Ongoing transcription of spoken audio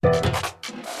Welcome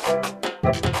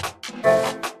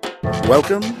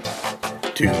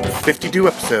to 52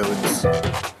 episodes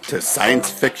to Science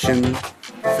Fiction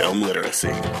Film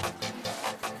Literacy.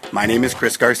 My name is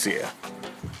Chris Garcia.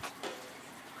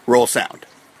 Roll sound.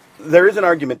 There is an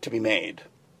argument to be made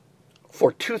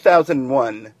for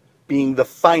 2001 being the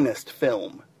finest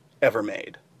film ever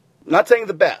made. I'm not saying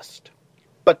the best,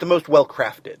 but the most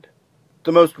well-crafted,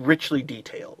 the most richly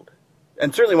detailed,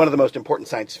 and certainly one of the most important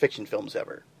science fiction films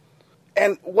ever.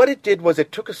 And what it did was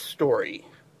it took a story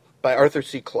by Arthur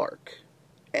C. Clarke,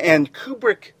 and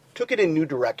Kubrick took it in new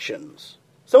directions,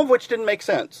 some of which didn't make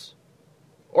sense,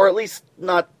 or at least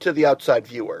not to the outside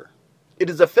viewer. It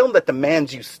is a film that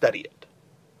demands you study it.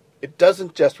 It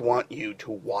doesn't just want you to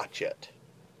watch it.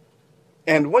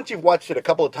 And once you've watched it a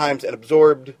couple of times and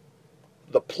absorbed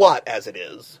the plot as it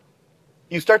is,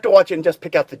 you start to watch it and just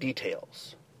pick out the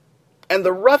details. And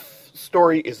the rough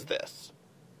story is this.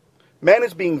 Man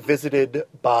is being visited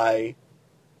by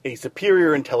a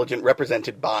superior intelligence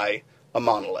represented by a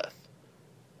monolith.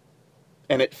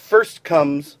 And it first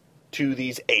comes to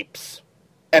these apes,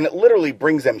 and it literally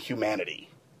brings them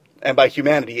humanity. And by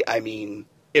humanity, I mean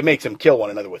it makes them kill one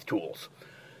another with tools.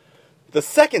 The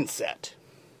second set,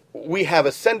 we have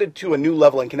ascended to a new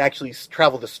level and can actually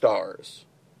travel the stars,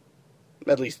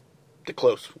 at least the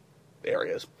close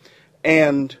areas.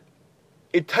 And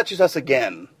it touches us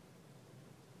again.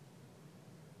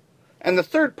 And the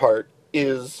third part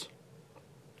is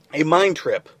a mind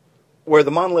trip where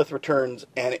the monolith returns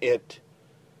and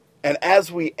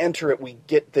as we enter it, we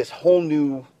get this whole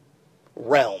new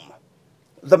realm.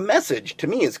 The message to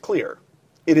me is clear.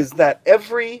 It is that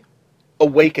every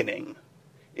awakening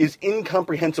is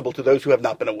incomprehensible to those who have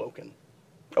not been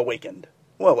awakened.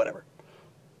 Well, whatever.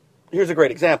 Here's a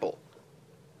great example.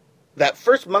 That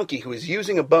first monkey who is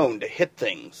using a bone to hit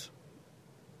things,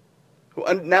 who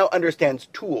now understands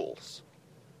tools.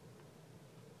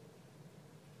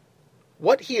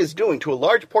 What he is doing to a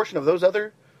large portion of those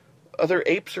other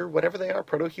apes or whatever they are,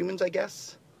 proto-humans, I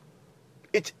guess,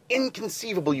 it's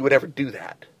inconceivable you would ever do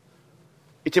that.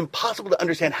 It's impossible to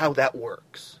understand how that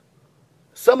works.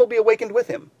 Some will be awakened with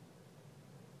him.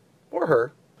 Or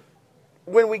her.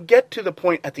 When we get to the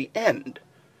point at the end,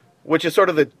 which is sort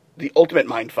of the ultimate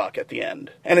mindfuck at the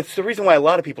end, and it's the reason why a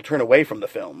lot of people turn away from the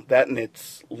film, that and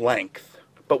its length.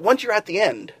 But once you're at the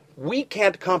end, we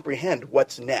can't comprehend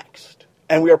what's next.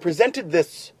 And we are presented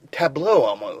this tableau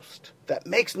almost that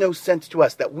makes no sense to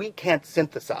us, that we can't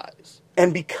synthesize.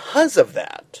 And because of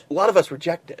that, a lot of us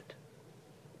reject it.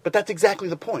 But that's exactly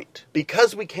the point.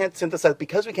 Because we can't synthesize,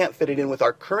 because we can't fit it in with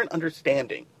our current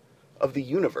understanding of the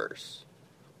universe,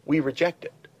 we reject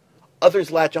it.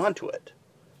 Others latch onto it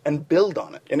and build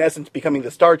on it, in essence becoming the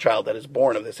star child that is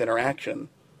born of this interaction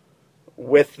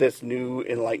with this new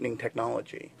enlightening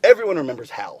technology. Everyone remembers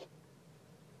HAL.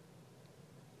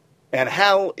 And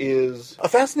HAL is a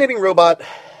fascinating robot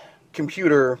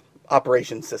computer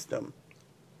operation system.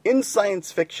 In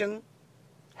science fiction,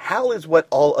 HAL is what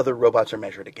all other robots are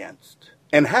measured against.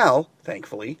 And HAL,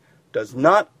 thankfully, does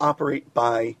not operate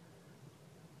by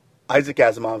Isaac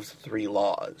Asimov's 3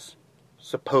 laws,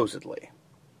 supposedly.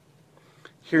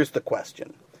 Here's the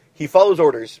question. He follows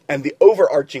orders, and the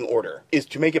overarching order is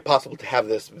to make it possible to have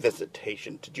this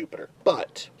visitation to Jupiter.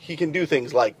 But he can do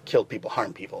things like kill people,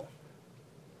 harm people,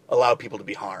 allow people to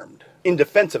be harmed. In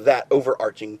defense of that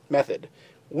overarching method,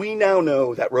 we now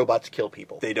know that robots kill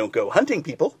people. They don't go hunting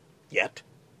people, yet.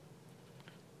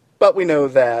 But we know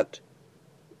that,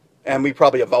 and we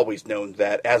probably have always known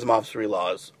that Asimov's 3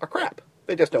 laws are crap.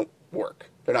 They just don't work.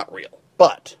 They're not real.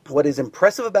 But what is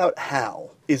impressive about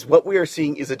HAL is what we are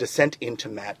seeing is a descent into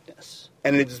madness.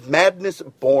 And it is madness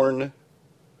born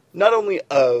not only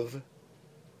of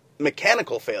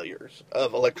mechanical failures,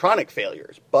 of electronic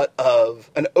failures, but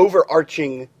of an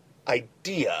overarching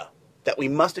idea that we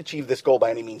must achieve this goal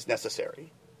by any means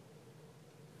necessary.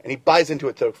 And he buys into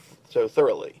it so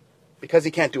thoroughly, because he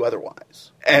can't do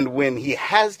otherwise. And when he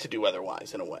has to do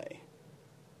otherwise, in a way,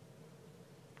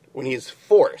 when he is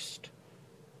forced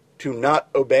to not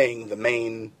obeying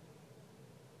the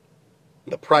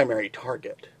primary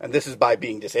target, and this is by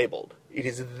being disabled, it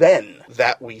is then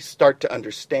that we start to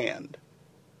understand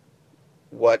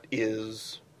what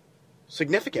is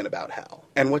significant about HAL.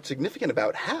 And what's significant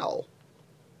about HAL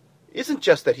isn't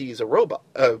just that he's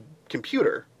a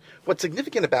computer. What's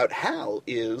significant about HAL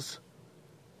is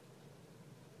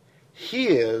he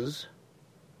is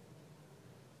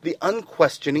the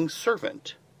unquestioning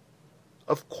servant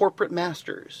of corporate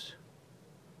masters.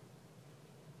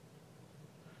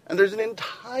 And there's an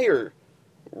entire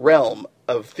realm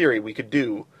of theory we could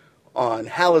do on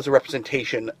HAL as a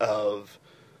representation of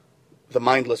the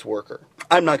mindless worker.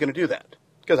 I'm not going to do that,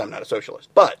 because I'm not a socialist.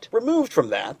 But removed from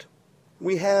that,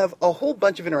 we have a whole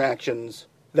bunch of interactions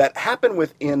that happen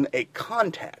within a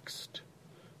context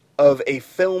of a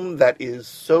film that is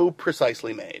so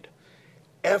precisely made.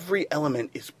 Every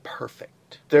element is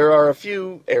perfect. There are a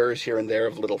few errors here and there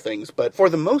of little things, but for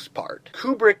the most part,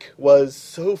 Kubrick was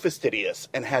so fastidious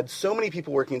and had so many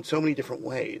people working in so many different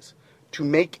ways to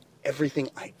make everything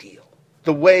ideal.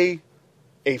 The way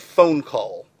a phone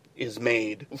call is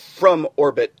made from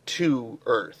orbit to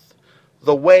Earth,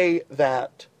 the way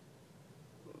that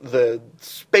the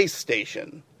space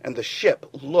station and the ship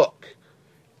look,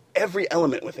 every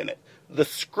element within it, the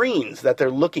screens that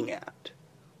they're looking at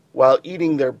while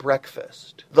eating their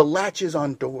breakfast, the latches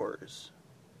on doors,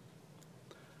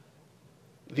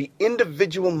 the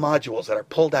individual modules that are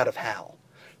pulled out of HAL,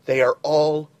 they are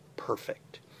all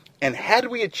perfect. And had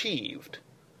we achieved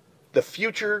the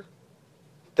future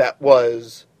that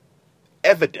was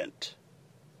evident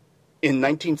in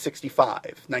 1965,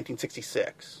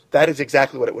 1966, that is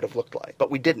exactly what it would have looked like. But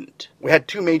we didn't. We had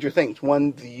two major things.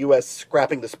 One, the U.S.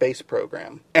 scrapping the space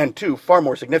program. And two, far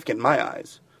more significant in my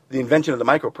eyes, the invention of the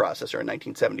microprocessor in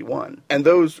 1971. And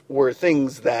those were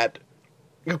things that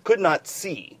you could not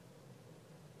see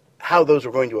how those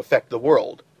were going to affect the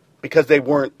world because they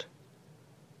weren't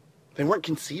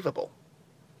conceivable.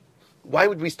 Why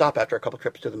would we stop after a couple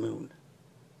trips to the moon?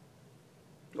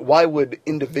 Why would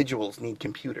individuals need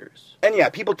computers? And yeah,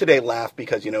 people today laugh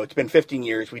because, it's been 15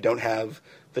 years, we don't have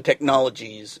the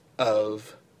technologies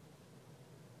of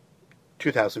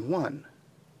 2001.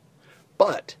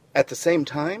 But at the same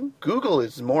time, Google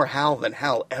is more HAL than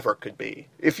HAL ever could be.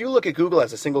 If you look at Google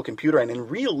as a single computer, and then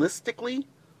realistically,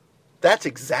 that's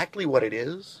exactly what it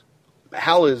is.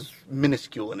 HAL is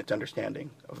minuscule in its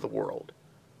understanding of the world,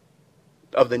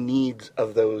 of the needs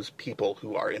of those people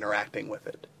who are interacting with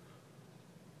it.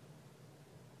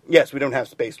 Yes, we don't have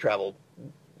space travel.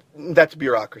 That's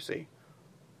bureaucracy.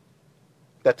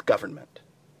 That's government.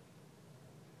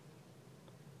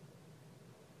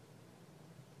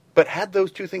 But had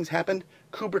those two things happened,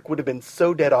 Kubrick would have been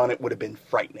so dead on, it would have been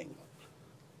frightening.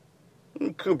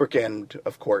 Kubrick and,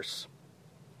 of course,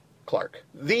 Clarke.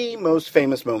 The most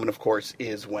famous moment, of course,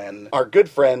 is when our good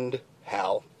friend,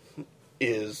 Hal,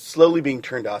 is slowly being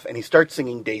turned off, and he starts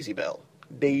singing Daisy Bell.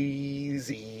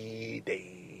 Daisy,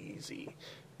 Daisy,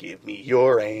 give me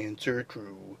your answer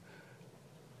true.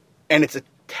 And it's a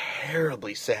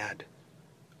terribly sad.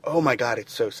 Oh my God,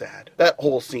 it's so sad. That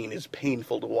whole scene is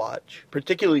painful to watch,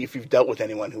 particularly if you've dealt with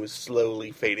anyone who is slowly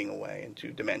fading away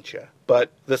into dementia.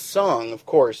 But the song, of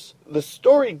course, the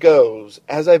story goes,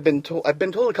 as I've been told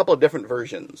a couple of different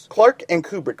versions. Clarke and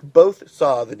Kubrick both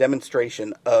saw the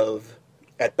demonstration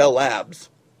at Bell Labs,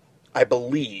 I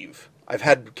believe. I've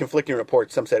had conflicting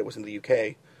reports, some said it was in the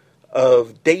UK,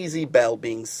 of Daisy Bell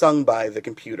being sung by the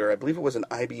computer. I believe it was an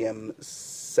IBM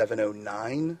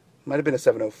 709, might have been a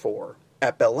 704,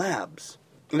 at Bell Labs.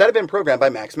 And that had been programmed by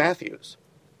Max Matthews.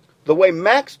 The way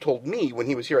Max told me when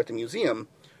he was here at the museum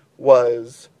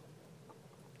was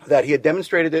that he had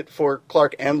demonstrated it for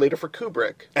Clarke and later for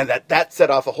Kubrick, and that set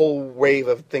off a whole wave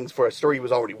of things for a story he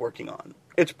was already working on.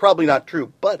 It's probably not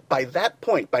true, but by that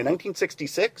point, by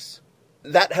 1966,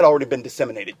 that had already been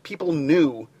disseminated. People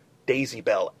knew Daisy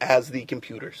Bell as the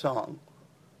computer song.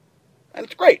 And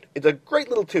it's great. It's a great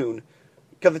little tune,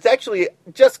 because it's actually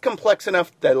just complex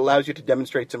enough that it allows you to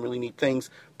demonstrate some really neat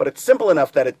things, but it's simple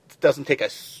enough that it doesn't take a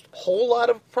whole lot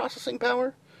of processing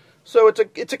power. So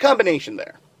it's a combination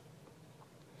there.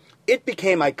 It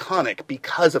became iconic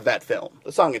because of that film.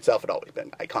 The song itself had always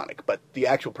been iconic, but the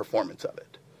actual performance of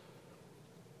it.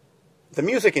 The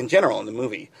music in general in the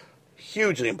movie,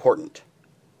 hugely important.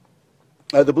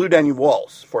 The Blue Danube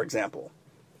Waltz, for example,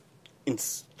 in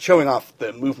showing off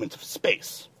the movements of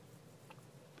space.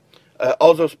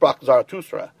 Also sprach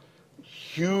Zarathustra,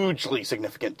 hugely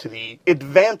significant to the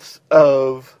advance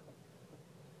of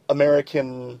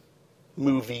American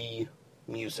movie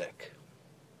music.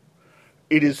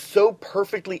 It is so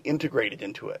perfectly integrated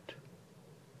into it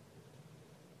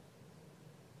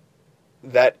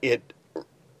that it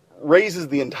raises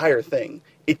the entire thing.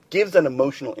 It gives an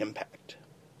emotional impact.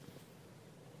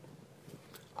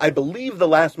 I believe the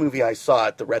last movie I saw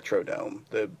at the Retrodome,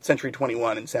 the Century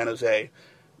 21 in San Jose,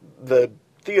 the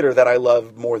theater that I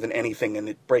love more than anything, and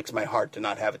it breaks my heart to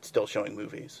not have it still showing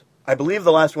movies. I believe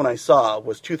the last one I saw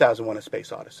was 2001: A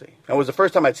Space Odyssey. It was the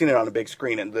first time I'd seen it on a big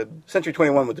screen, and the Century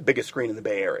 21 was the biggest screen in the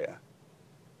Bay Area.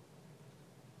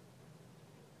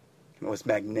 It was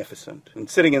magnificent. And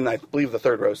sitting in, I believe, the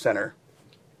third row center,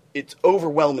 it's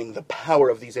overwhelming, the power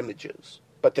of these images.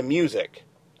 But the music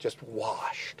just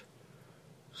washed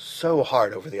so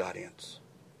hard over the audience.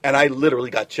 And I literally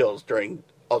got chills during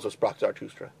Also Sprach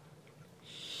Zarathustra.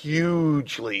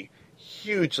 Hugely,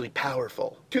 hugely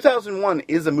powerful. 2001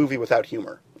 is a movie without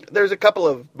humor. There's a couple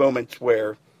of moments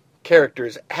where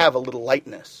characters have a little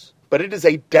lightness, but it is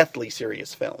a deathly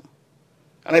serious film.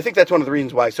 And I think that's one of the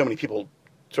reasons why so many people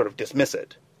sort of dismiss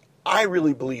it. I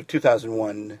really believe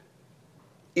 2001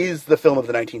 is the film of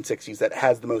the 1960s that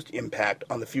has the most impact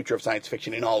on the future of science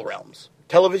fiction in all realms.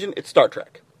 Television, it's Star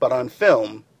Trek. But on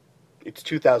film, it's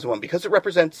 2001 because it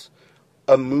represents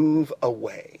a move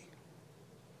away.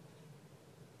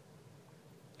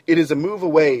 It is a move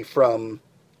away from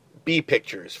B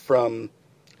pictures, from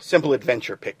simple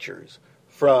adventure pictures,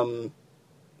 from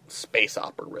space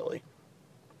opera, really,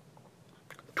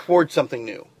 towards something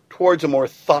new, towards a more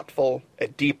thoughtful, a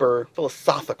deeper,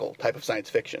 philosophical type of science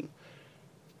fiction.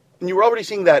 And you were already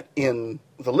seeing that in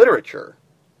the literature.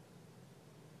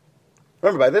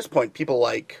 Remember, by this point, people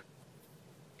like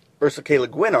Ursula K. Le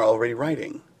Guin are already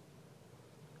writing.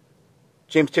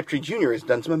 James Tiptree Jr. has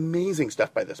done some amazing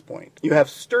stuff by this point. You have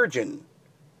Sturgeon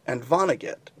and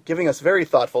Vonnegut giving us very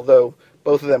thoughtful, though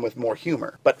both of them with more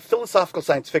humor. But philosophical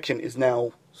science fiction is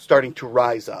now starting to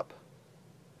rise up.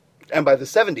 And by the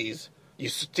 70s, you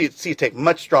see it take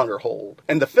much stronger hold.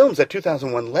 And the films that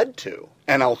 2001 led to,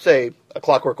 and I'll say A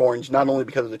Clockwork Orange, not only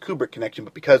because of the Kubrick connection,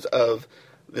 but because of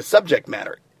the subject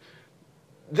matter.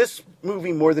 This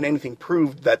movie, more than anything,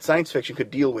 proved that science fiction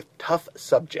could deal with tough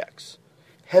subjects,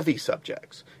 heavy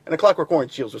subjects. And A Clockwork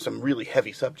Orange deals with some really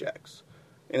heavy subjects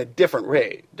in a different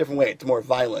way. It's more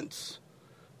violence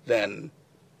than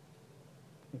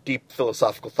deep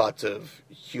philosophical thoughts of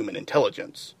human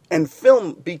intelligence. And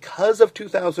film, because of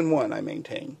 2001, I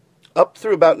maintain, up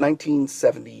through about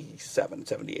 1977,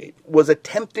 78, was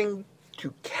attempting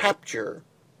to capture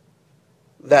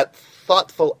that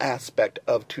thoughtful aspect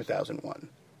of 2001.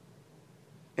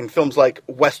 And films like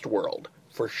Westworld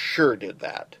for sure did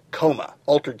that. Coma,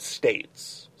 Altered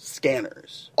States,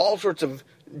 Scanners, all sorts of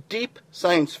deep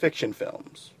science fiction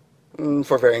films,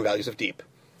 for varying values of deep.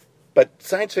 But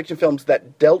science fiction films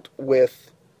that dealt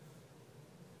with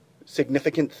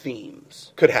significant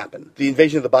themes could happen. The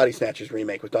Invasion of the Body Snatchers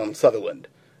remake with Donald Sutherland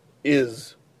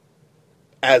is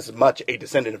as much a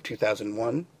descendant of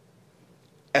 2001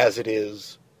 as it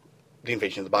is The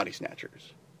Invasion of the Body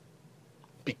Snatchers.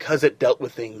 Because it dealt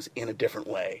with things in a different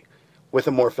way, with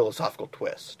a more philosophical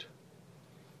twist.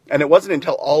 And it wasn't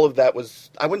until all of that was,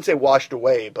 I wouldn't say washed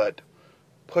away, but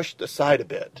pushed aside a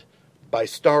bit by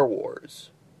Star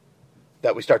Wars,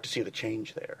 that we start to see the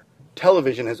change there.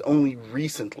 Television has only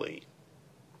recently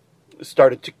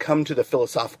started to come to the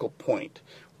philosophical point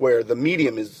where the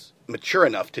medium is mature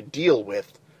enough to deal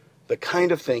with the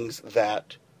kind of things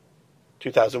that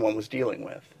 2001 was dealing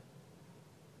with.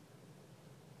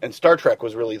 And Star Trek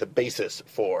was really the basis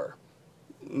for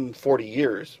 40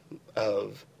 years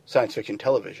of science fiction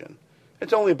television.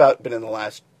 It's only about been in the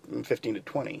last 15 to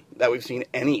 20 that we've seen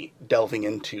any delving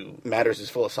into matters as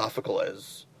philosophical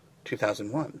as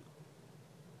 2001.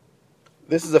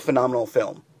 This is a phenomenal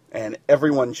film, and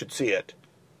everyone should see it.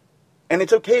 And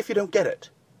it's okay if you don't get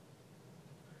it.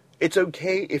 It's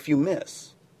okay if you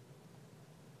miss.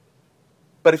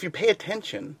 But if you pay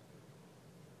attention,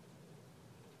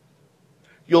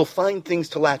 you'll find things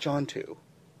to latch onto.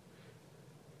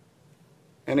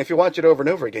 And if you watch it over and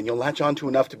over again, you'll latch onto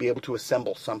enough to be able to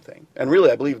assemble something. And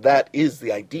really, I believe that is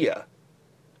the idea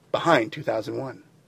behind 2001.